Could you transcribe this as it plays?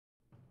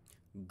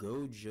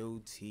Gojo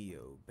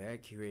Teoo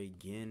back here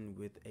again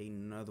with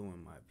another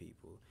one, my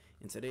people.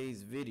 In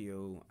today's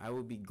video I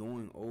will be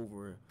going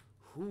over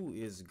who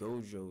is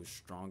Gojo's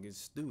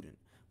strongest student,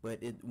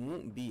 but it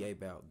won't be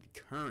about the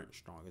current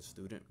strongest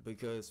student,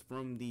 because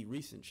from the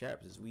recent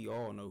chapters we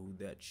all know who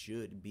that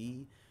should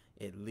be,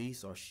 at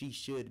least, or she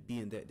should be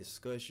in that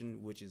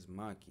discussion, which is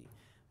Maki.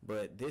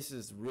 But this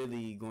is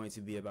really going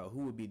to be about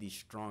who will be the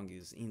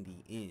strongest in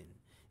the end,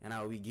 and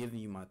I will be giving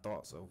you my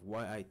thoughts of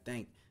why I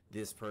think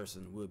this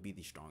person will be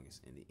the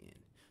strongest in the end.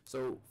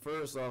 So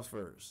first,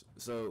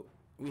 so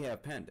we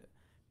have Panda.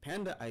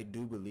 Panda, I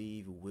do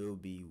believe, will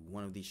be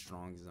one of the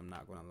strongest. I'm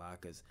not gonna lie,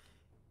 because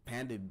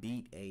Panda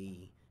beat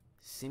a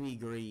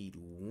semi-grade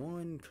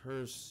 1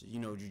 curse,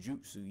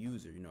 Jujutsu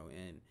user,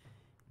 and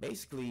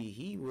basically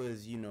he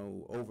was,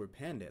 over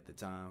Panda at the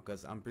time,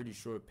 because I'm pretty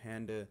sure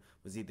Panda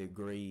was either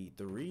grade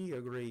 3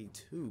 or grade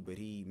 2, but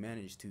he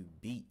managed to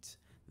beat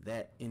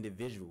that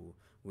individual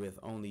with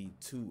only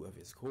 2 of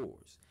his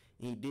cores.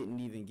 And he didn't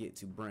even get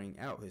to bring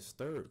out his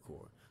 3rd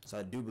core. So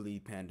I do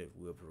believe Panda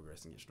will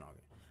progress and get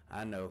stronger.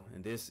 I know,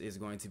 and this is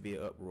going to be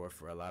an uproar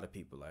for a lot of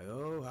people, like,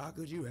 oh, how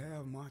could you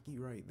have Maki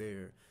right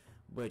there?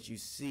 But you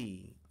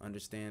see,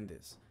 understand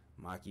this,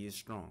 Maki is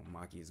strong.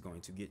 Maki is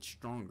going to get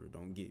stronger,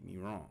 don't get me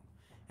wrong.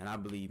 And I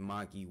believe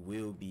Maki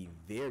will be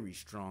very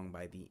strong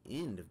by the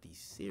end of the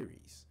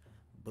series.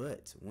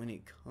 But when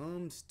it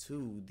comes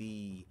to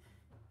the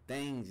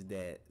things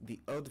that the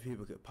other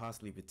people could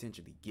possibly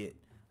potentially get,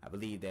 I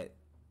believe that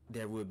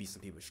there will be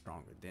some people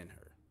stronger than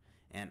her.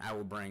 And I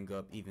will bring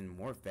up even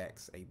more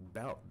facts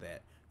about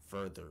that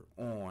further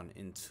on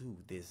into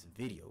this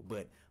video.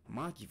 But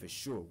Maki for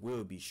sure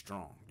will be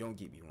strong. Don't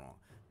get me wrong.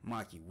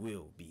 Maki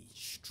will be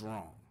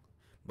strong.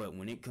 But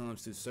when it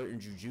comes to certain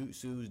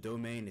Jujutsus,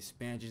 domain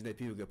expansions that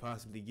people could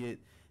possibly get,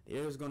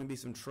 there's going to be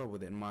some trouble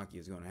that Maki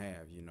is going to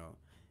have,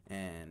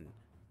 And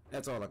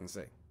that's all I can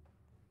say.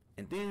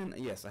 And then,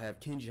 yes, I have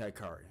Kenji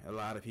Hikari. A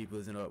lot of people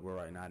is in uproar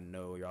right now. I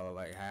know y'all are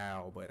like,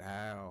 how? But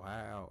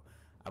how?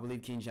 I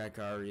believe Kenji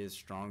Hikari is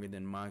stronger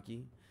than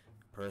Maki.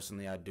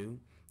 Personally, I do.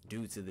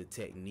 Due to the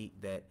technique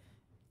that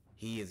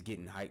he is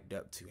getting hyped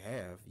up to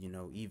have.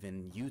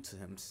 Even Yuta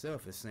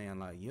himself is saying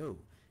like, yo,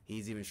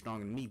 he's even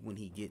stronger than me when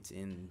he gets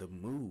in the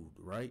mood,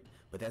 right?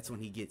 But that's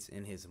when he gets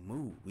in his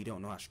mood. We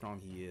don't know how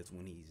strong he is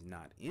when he's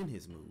not in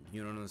his mood.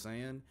 You know what I'm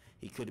saying?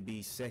 He could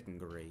be 2nd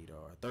grade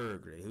or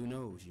 3rd grade. Who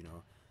knows,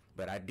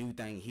 But I do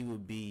think he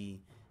would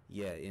be,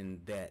 in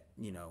that,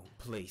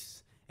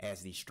 place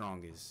as the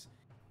strongest.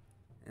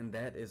 And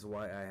that is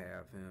why I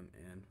have him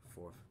in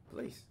 4th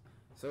place.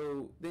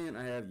 So then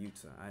I have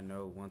Yuta. I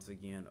know, once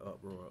again,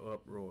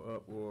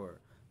 uproar.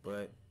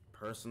 But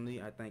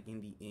personally, I think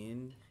in the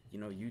end,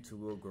 Yuta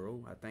will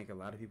grow. I think a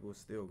lot of people will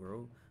still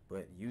grow.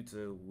 But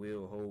Yuta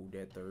will hold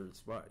that 3rd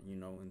spot,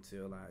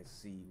 until I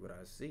see what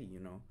I see,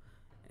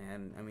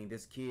 And I mean,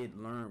 this kid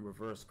learned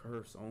reverse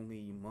curse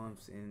only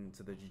months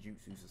into the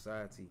Jujutsu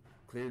society.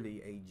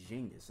 Clearly a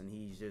genius, and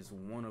he's just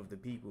one of the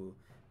people,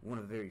 one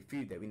of the very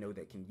few that we know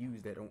that can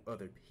use that on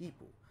other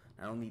people.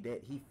 Not only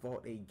that, he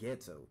fought a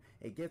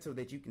Geto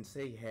that you can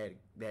say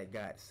that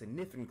got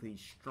significantly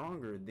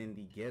stronger than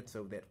the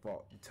Geto that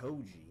fought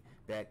Toji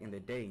back in the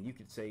day. And you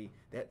could say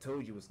that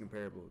Toji was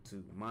comparable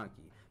to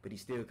Maki, but he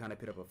still kind of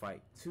put up a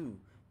fight to,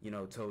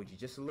 Toji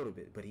just a little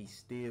bit, but he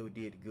still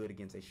did good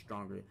against a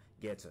stronger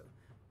Geto.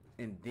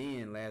 And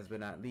then, last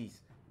but not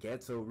least,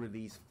 Geto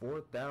released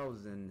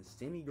 4,000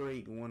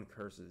 semi-grade 1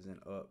 curses and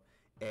up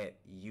at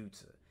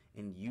Yuta.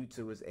 And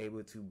Yuta was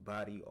able to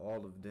body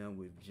all of them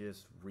with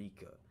just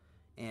Rika.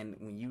 And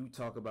when you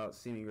talk about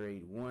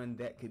semi-grade 1,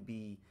 that could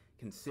be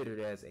considered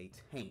as a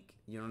tank.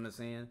 You know what I'm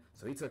saying?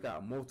 So he took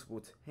out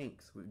multiple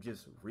tanks with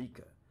just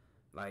Rika.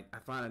 Like, I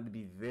find it to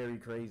be very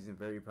crazy and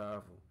very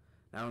powerful.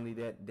 Not only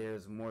that,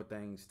 there's more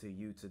things to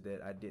Yuta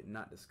that I did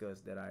not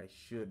discuss that I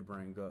should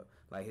bring up,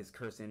 like his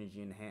curse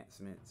energy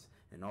enhancements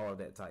and all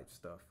that type of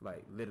stuff,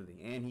 like literally.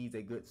 And he's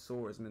a good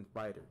swordsman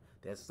fighter.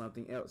 That's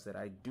something else that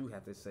I do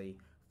have to say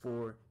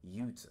for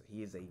Yuta.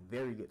 He is a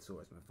very good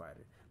swordsman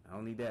fighter. Not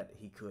only that,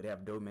 he could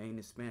have domain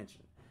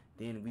expansion.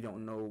 Then we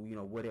don't know,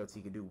 what else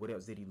he could do. What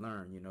else did he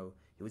learn?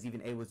 He was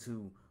even able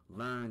to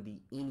learn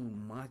the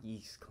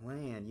Inumaki's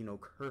clan,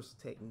 curse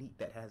technique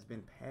that has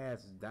been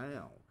passed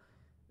down.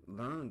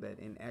 Learn that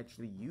and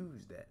actually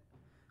use that.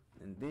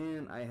 And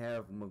then I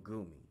have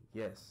Megumi.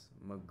 Yes,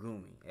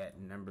 Megumi at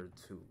number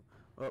 2.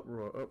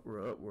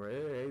 Uproar.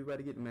 Hey,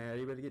 everybody get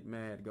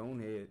mad. Go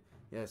ahead.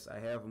 Yes, I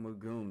have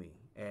Megumi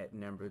at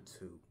number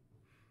 2.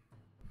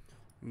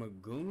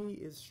 Megumi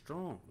is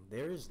strong.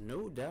 There is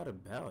no doubt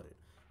about it.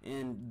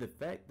 And the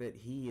fact that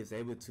he is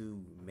able to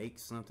make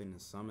something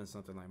and summon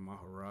something like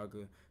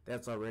Maharaga,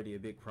 that's already a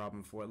big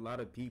problem for a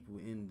lot of people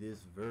in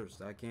this verse.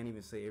 I can't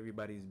even say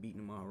everybody's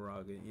beating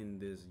Maharaga in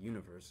this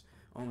universe.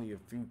 Only a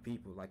few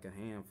people, like a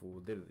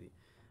handful, literally.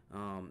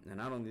 And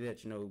not only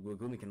that,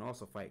 Megumi can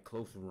also fight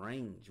close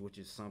range, which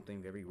is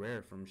something very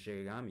rare from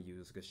Shigigami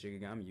users, because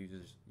Shigigami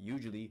users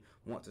usually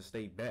want to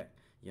stay back,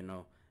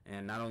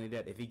 And not only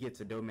that, if he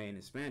gets a domain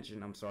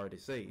expansion, I'm sorry to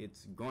say,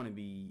 it's going to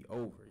be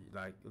over,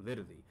 like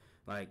literally.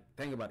 Like,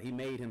 think about it. He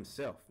made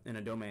himself in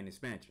a domain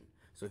expansion.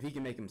 So if he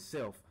can make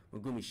himself,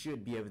 Megumi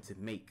should be able to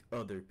make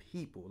other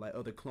people, like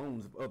other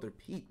clones of other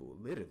people,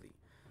 literally.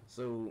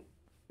 So,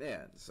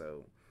 yeah,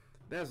 so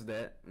that's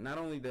that. Not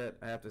only that,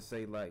 I have to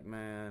say, like,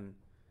 man,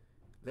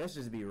 let's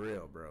just be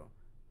real, bro.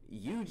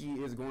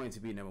 Yuji is going to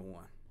be number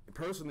one.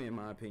 Personally, in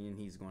my opinion,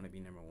 he's going to be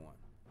number one.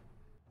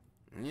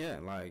 And yeah,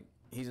 like,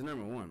 he's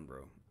number one,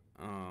 bro.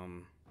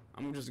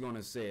 I'm just going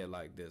to say it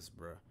like this,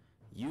 bro.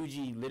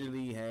 Yuji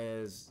literally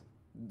has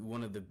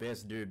one of the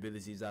best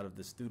durabilities out of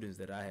the students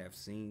that I have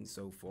seen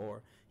so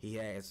far. He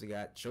has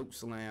got choke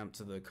slammed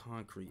to the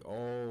concrete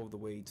all the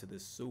way to the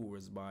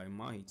sewers by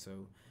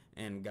Mahito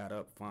and got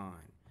up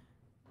fine.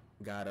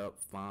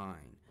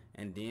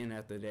 And then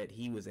after that,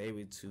 he was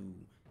able to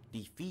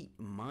defeat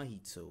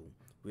Mahito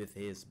with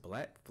his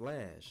Black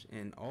Flash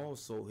and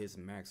also his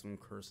Maximum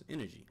Curse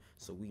Energy.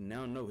 So we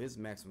now know his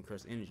Maximum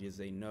Curse Energy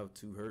is enough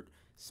to hurt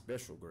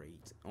special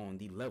grades on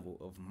the level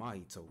of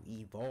Mahito.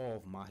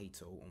 Evolve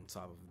Mahito on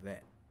top of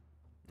that.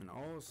 And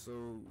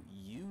also,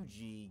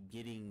 Yuji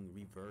getting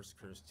reverse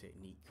curse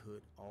technique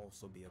could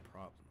also be a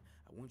problem.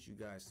 I want you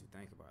guys to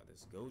think about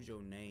this.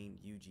 Gojo named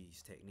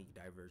Yuji's technique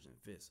Divergent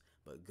Fist,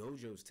 but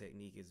Gojo's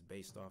technique is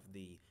based off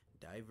the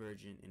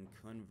Divergent and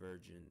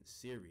Convergent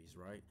series,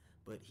 right?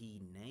 But he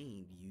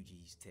named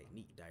Yuji's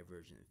technique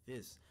Divergent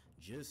Fist.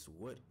 Just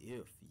what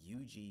if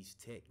Yuji's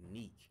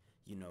technique,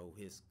 you know,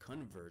 his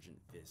Convergent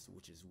Fist,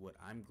 which is what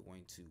I'm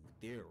going to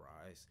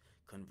theorize,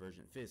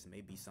 Convergent Fist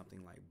may be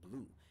something like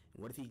blue.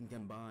 And what if he can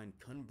combine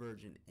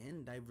Convergent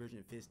and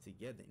Divergent Fist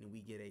together and we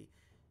get a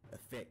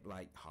effect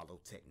like Hollow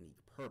Technique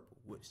Purple,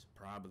 which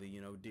probably,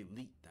 you know,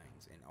 delete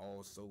things and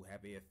also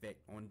have a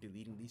effect on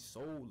deleting the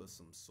soul of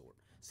some sort,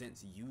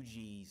 since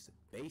Yuji's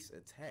base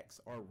attacks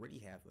already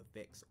have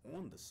effects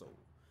on the soul.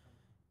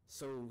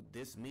 So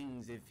this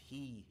means if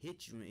he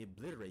hits you and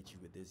obliterates you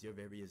with this, your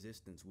very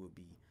existence will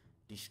be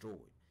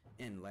destroyed.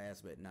 And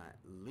last but not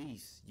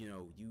least, you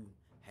know, you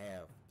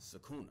have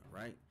Sukuna,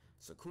 right?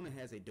 Sukuna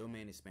has a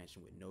domain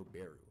expansion with no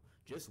burial.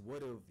 Just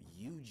what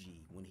if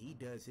Yuji, when he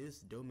does his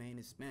domain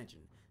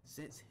expansion,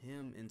 since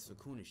him and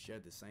Sukuna share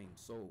the same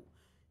soul,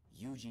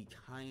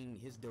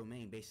 his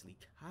domain basically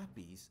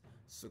copies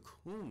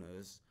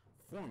Sukuna's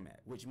format,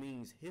 which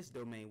means his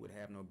domain would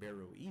have no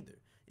burial either.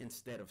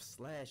 Instead of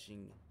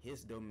slashing,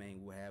 his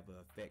domain will have an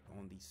effect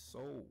on the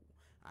soul.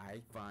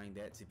 I find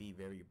that to be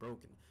very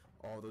broken.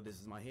 Although this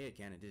is my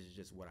headcanon, this is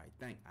just what I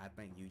think. I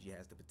think Yuji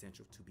has the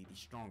potential to be the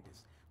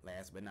strongest.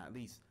 Last but not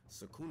least,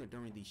 Sukuna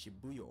during the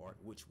Shibuya arc,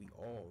 which we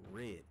all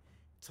read,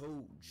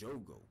 told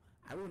Jogo,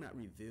 I will not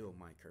reveal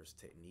my curse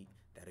technique.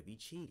 That'll be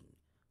cheating.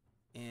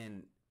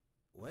 And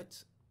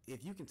what?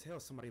 If you can tell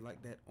somebody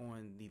like that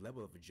on the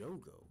level of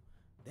Jogo,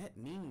 that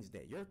means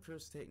that your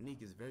curse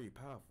technique is very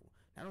powerful.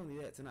 Not only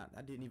that, tonight,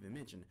 I didn't even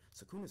mention,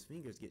 Sukuna's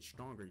fingers get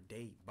stronger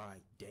day by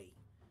day,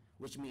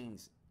 which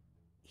means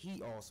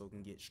he also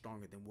can get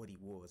stronger than what he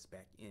was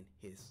back in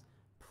his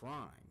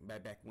prime,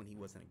 back when he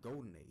was in a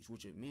golden age,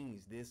 which it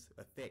means this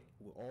effect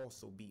will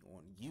also be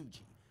on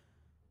Yuji.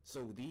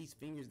 So these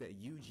fingers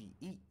that Yuji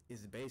eat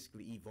is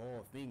basically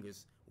evolved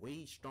fingers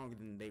way stronger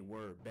than they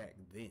were back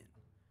then.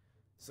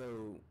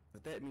 So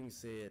with that being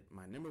said,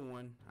 my number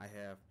one, I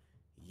have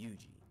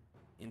Yuji.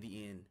 In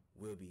the end,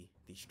 will be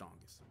the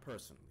strongest,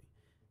 personally.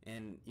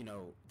 And, you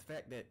know, the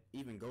fact that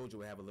even Gojo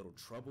will have a little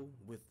trouble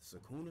with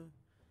Sukuna,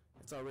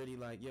 it's already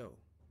like, yo,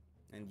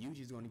 and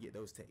Yuji's going to get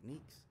those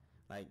techniques.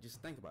 Like,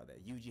 just think about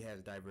that. Yuji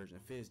has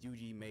Divergent Fist.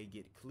 Yuji may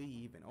get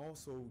Cleave, and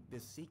also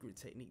this secret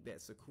technique that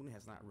Sukuna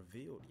has not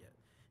revealed yet.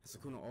 And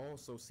Sukuna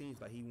also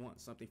seems like he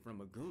wants something from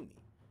Megumi.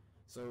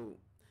 So,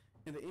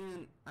 in the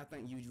end, I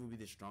think Yuji will be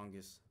the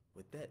strongest.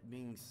 With that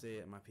being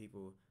said, my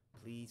people,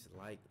 please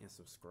like and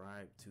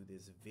subscribe to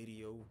this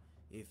video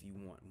if you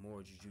want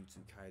more Jujutsu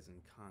Kaisen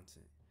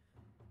content.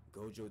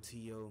 Gojo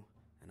Teoo,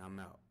 and I'm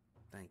out.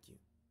 Thank you.